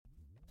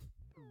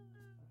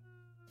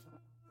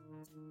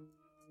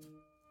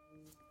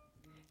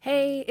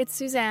Hey, it's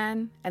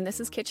Suzanne, and this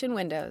is Kitchen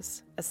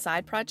Windows, a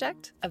side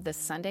project of the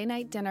Sunday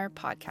Night Dinner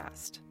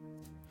podcast.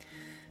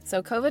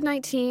 So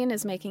COVID-19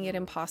 is making it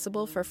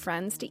impossible for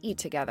friends to eat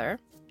together,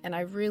 and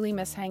I really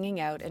miss hanging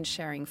out and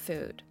sharing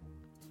food.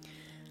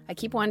 I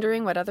keep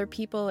wondering what other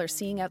people are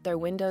seeing out their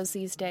windows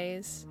these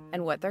days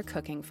and what they're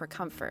cooking for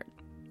comfort.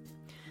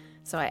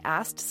 So I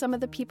asked some of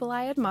the people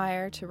I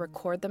admire to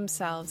record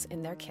themselves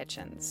in their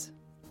kitchens.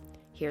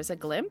 Here's a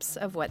glimpse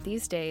of what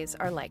these days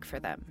are like for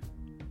them.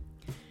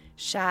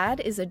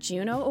 Shad is a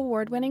Juno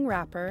Award-winning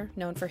rapper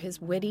known for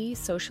his witty,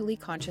 socially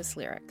conscious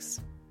lyrics.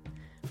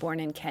 Born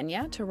in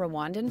Kenya to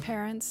Rwandan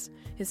parents,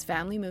 his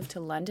family moved to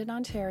London,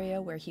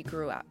 Ontario, where he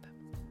grew up.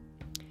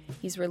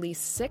 He's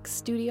released 6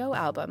 studio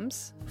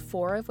albums,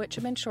 4 of which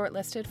have been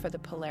shortlisted for the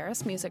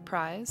Polaris Music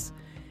Prize,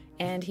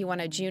 and he won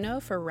a Juno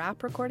for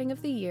Rap Recording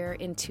of the Year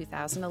in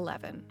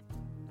 2011.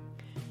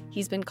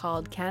 He's been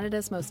called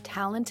Canada's most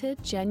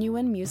talented,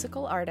 genuine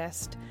musical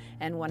artist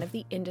and one of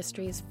the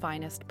industry's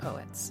finest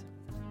poets.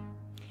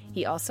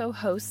 He also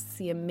hosts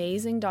the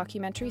amazing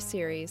documentary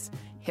series,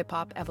 Hip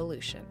Hop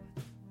Evolution.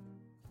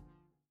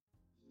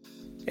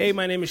 Hey,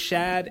 my name is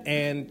Shad,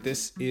 and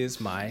this is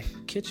my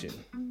kitchen.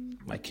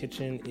 My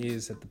kitchen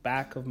is at the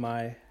back of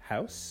my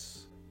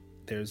house.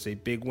 There's a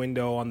big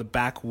window on the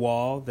back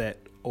wall that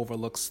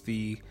overlooks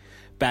the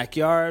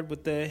backyard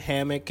with the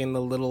hammock and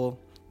the little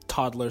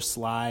toddler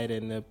slide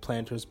and the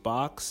planter's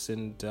box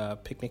and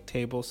picnic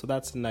table. So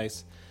that's a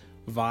nice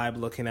vibe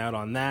looking out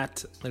on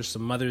that. There's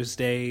some Mother's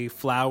Day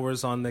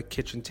flowers on the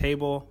kitchen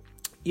table.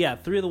 Yeah,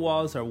 3 of the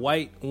walls are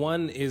white.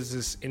 One is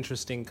this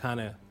interesting kind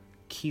of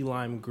key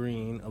lime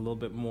green, a little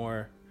bit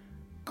more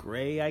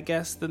gray, I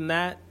guess, than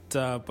that,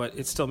 but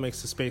it still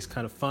makes the space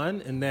kind of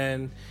fun. And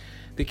then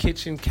the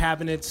kitchen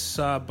cabinets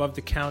above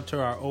the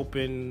counter are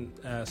open,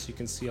 so you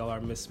can see all our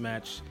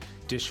mismatched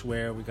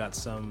dishware. We got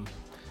some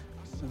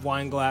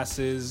wine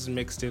glasses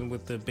mixed in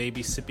with the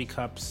baby sippy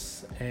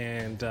cups,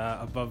 and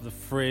above the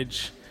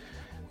fridge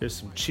there's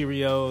some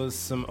Cheerios,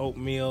 some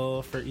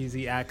oatmeal for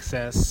easy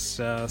access.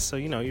 So,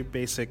 you know, your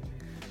basic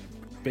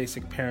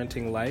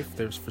parenting life.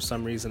 There's, for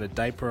some reason, a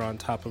diaper on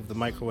top of the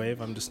microwave.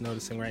 I'm just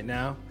noticing right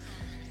now.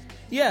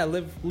 Yeah,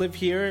 live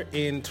here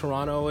in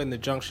Toronto in the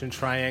Junction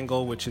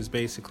Triangle, which is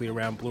basically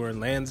around Bloor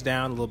and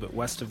Lansdowne, a little bit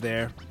west of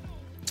there.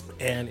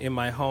 And in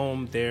my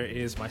home, there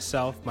is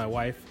myself, my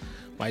wife,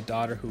 my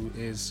daughter, who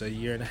is a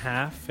year and a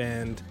half,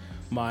 and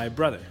my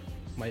brother,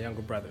 my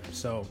younger brother.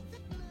 So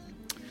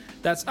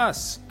that's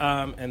us,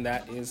 and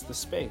that is the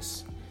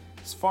space.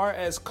 As far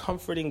as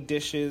comforting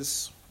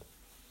dishes,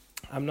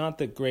 I'm not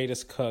the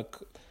greatest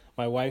cook.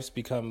 My wife's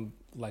become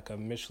like a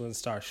Michelin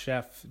star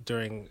chef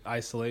during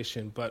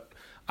isolation, but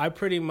I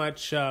pretty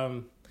much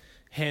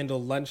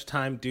handle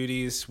lunchtime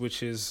duties,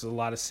 which is a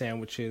lot of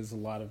sandwiches, a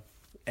lot of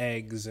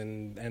eggs,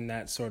 and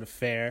that sort of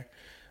fare.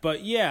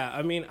 But yeah,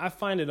 I mean, I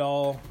find it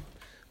all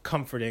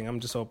comforting. I'm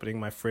just opening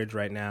my fridge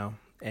right now,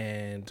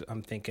 and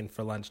I'm thinking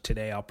for lunch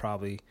today I'll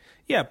probably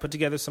put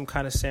together some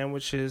kind of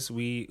sandwiches.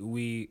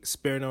 We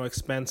spare no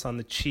expense on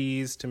the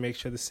cheese to make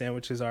sure the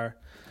sandwiches are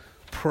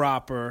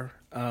proper.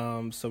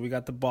 So we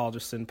got the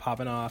Balderson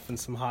popping off and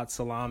some hot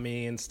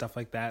salami and stuff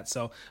like that.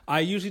 So I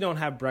usually don't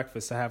have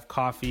breakfast. I have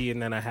coffee,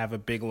 and then I have a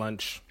big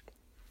lunch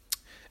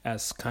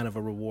as kind of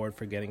a reward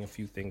for getting a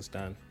few things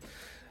done.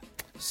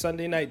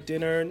 Sunday night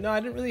dinner. No,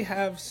 I didn't really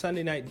have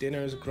Sunday night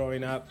dinners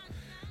growing up.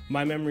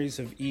 My memories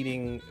of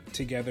eating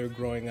together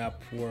growing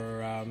up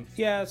were,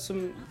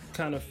 some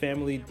kind of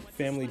family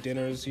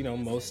dinners, you know,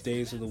 most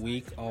days of the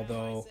week.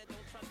 Although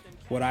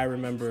what I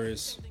remember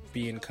is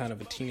being kind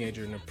of a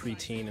teenager and a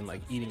preteen and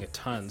like eating a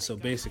ton. So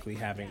basically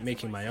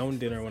making my own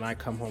dinner when I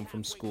come home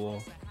from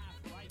school,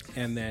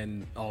 and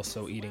then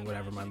also eating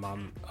whatever my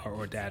mom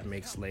or dad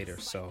makes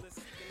later. So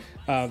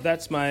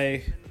that's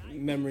my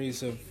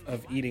memories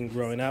of eating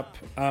growing up.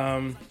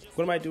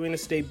 What am I doing to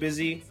stay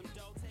busy?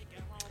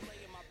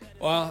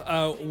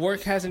 Well,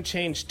 work hasn't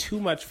changed too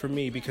much for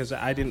me because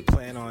I didn't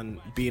plan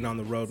on being on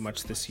the road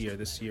much this year.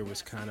 This year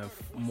was kind of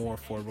more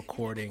for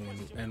recording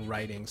and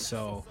writing.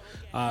 So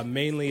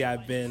mainly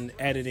I've been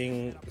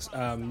editing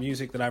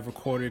music that I've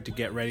recorded to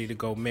get ready to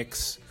go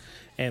mix.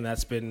 And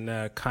that's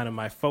been kind of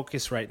my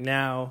focus right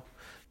now.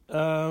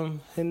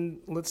 And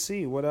let's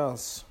see, what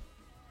else?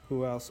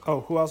 Who else? Oh,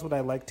 who else would I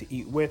like to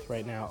eat with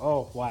right now?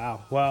 Oh,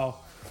 wow. Well,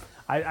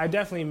 I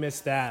definitely miss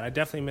that. I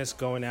definitely miss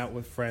going out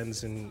with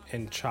friends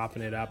and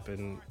chopping it up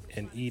and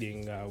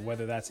eating,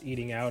 whether that's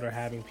eating out or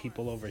having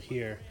people over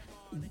here.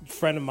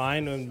 Friend of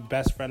mine and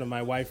best friend of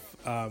my wife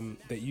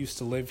that used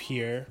to live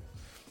here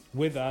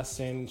with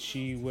us, and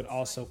she would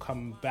also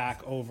come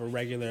back over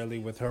regularly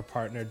with her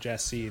partner,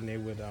 Jesse, and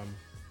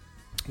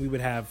we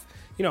would have,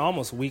 you know,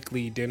 almost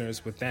weekly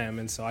dinners with them,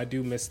 and so I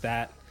do miss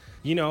that.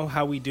 You know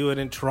how we do it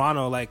in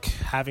Toronto, like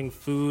having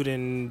food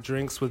and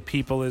drinks with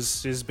people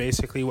is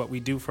basically what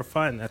we do for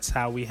fun. That's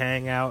how we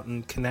hang out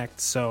and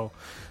connect. So,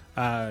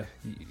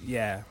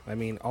 yeah, I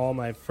mean, all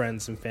my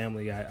friends and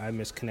family I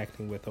miss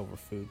connecting with over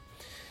food.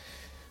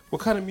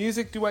 What kind of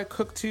music do I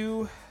cook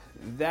to?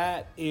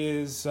 That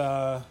is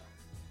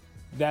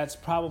that's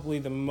probably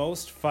the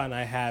most fun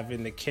I have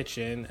in the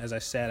kitchen. As I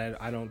said,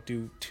 I don't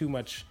do too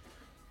much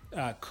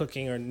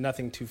cooking, or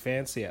nothing too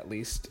fancy at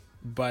least.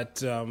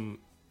 But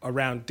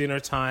around dinner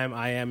time,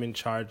 I am in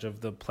charge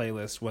of the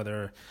playlist,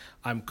 whether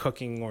I'm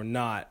cooking or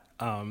not.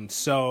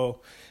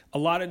 So a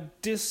lot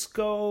of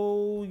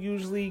disco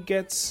usually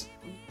gets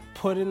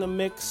put in the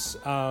mix.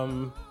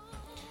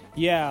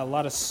 Yeah, a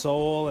lot of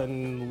soul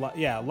and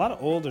a lot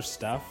of older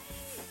stuff.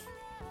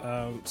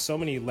 So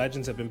many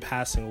legends have been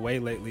passing away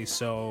lately.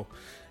 So,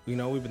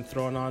 we've been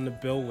throwing on the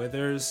Bill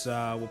Withers.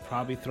 We'll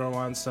probably throw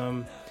on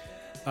some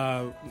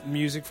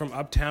music from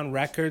Uptown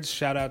Records.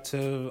 Shout out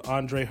to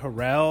Andre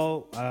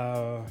Harrell.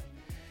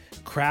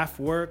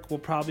 Kraftwerk will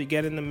probably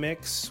get in the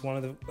mix. One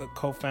of the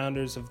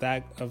co-founders of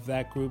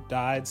that group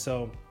died.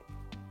 So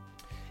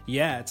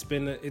yeah, it's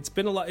been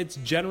a lot. It's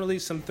generally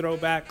some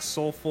throwback,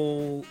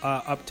 soulful,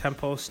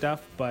 up-tempo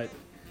stuff, but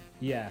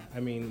yeah, I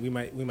mean, we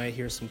might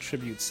hear some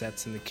tribute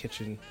sets in the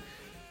kitchen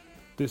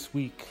this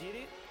week. Get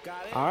it,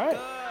 got it, all right.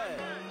 Good.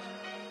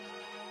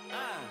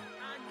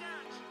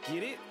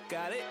 Get it,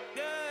 got it,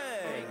 good.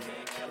 They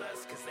can't kill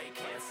us because they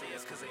can't see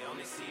us because they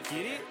only see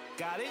fear. Get it,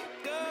 got it,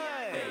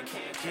 good. They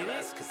can't kill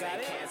us because they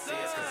can't see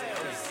us because they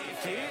only see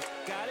fear. Get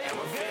it, got it, and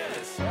we're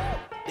fearless.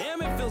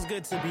 Damn, it feels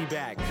good to be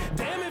back.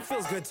 Damn, it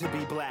feels good to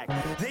be black.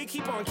 They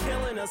keep on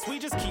killing us, we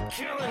just keep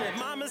killing it.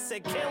 Mama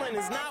said killing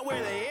is not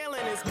where the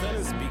ailing is.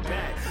 Gonna speak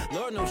back.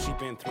 Lord knows she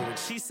been through it.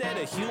 She said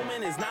a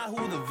human is not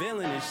who the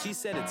villain is. She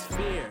said it's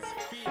fear.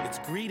 It's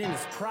greed and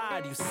it's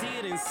pride. You see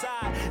it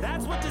inside.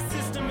 That's what the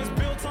system is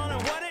built on,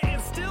 and what it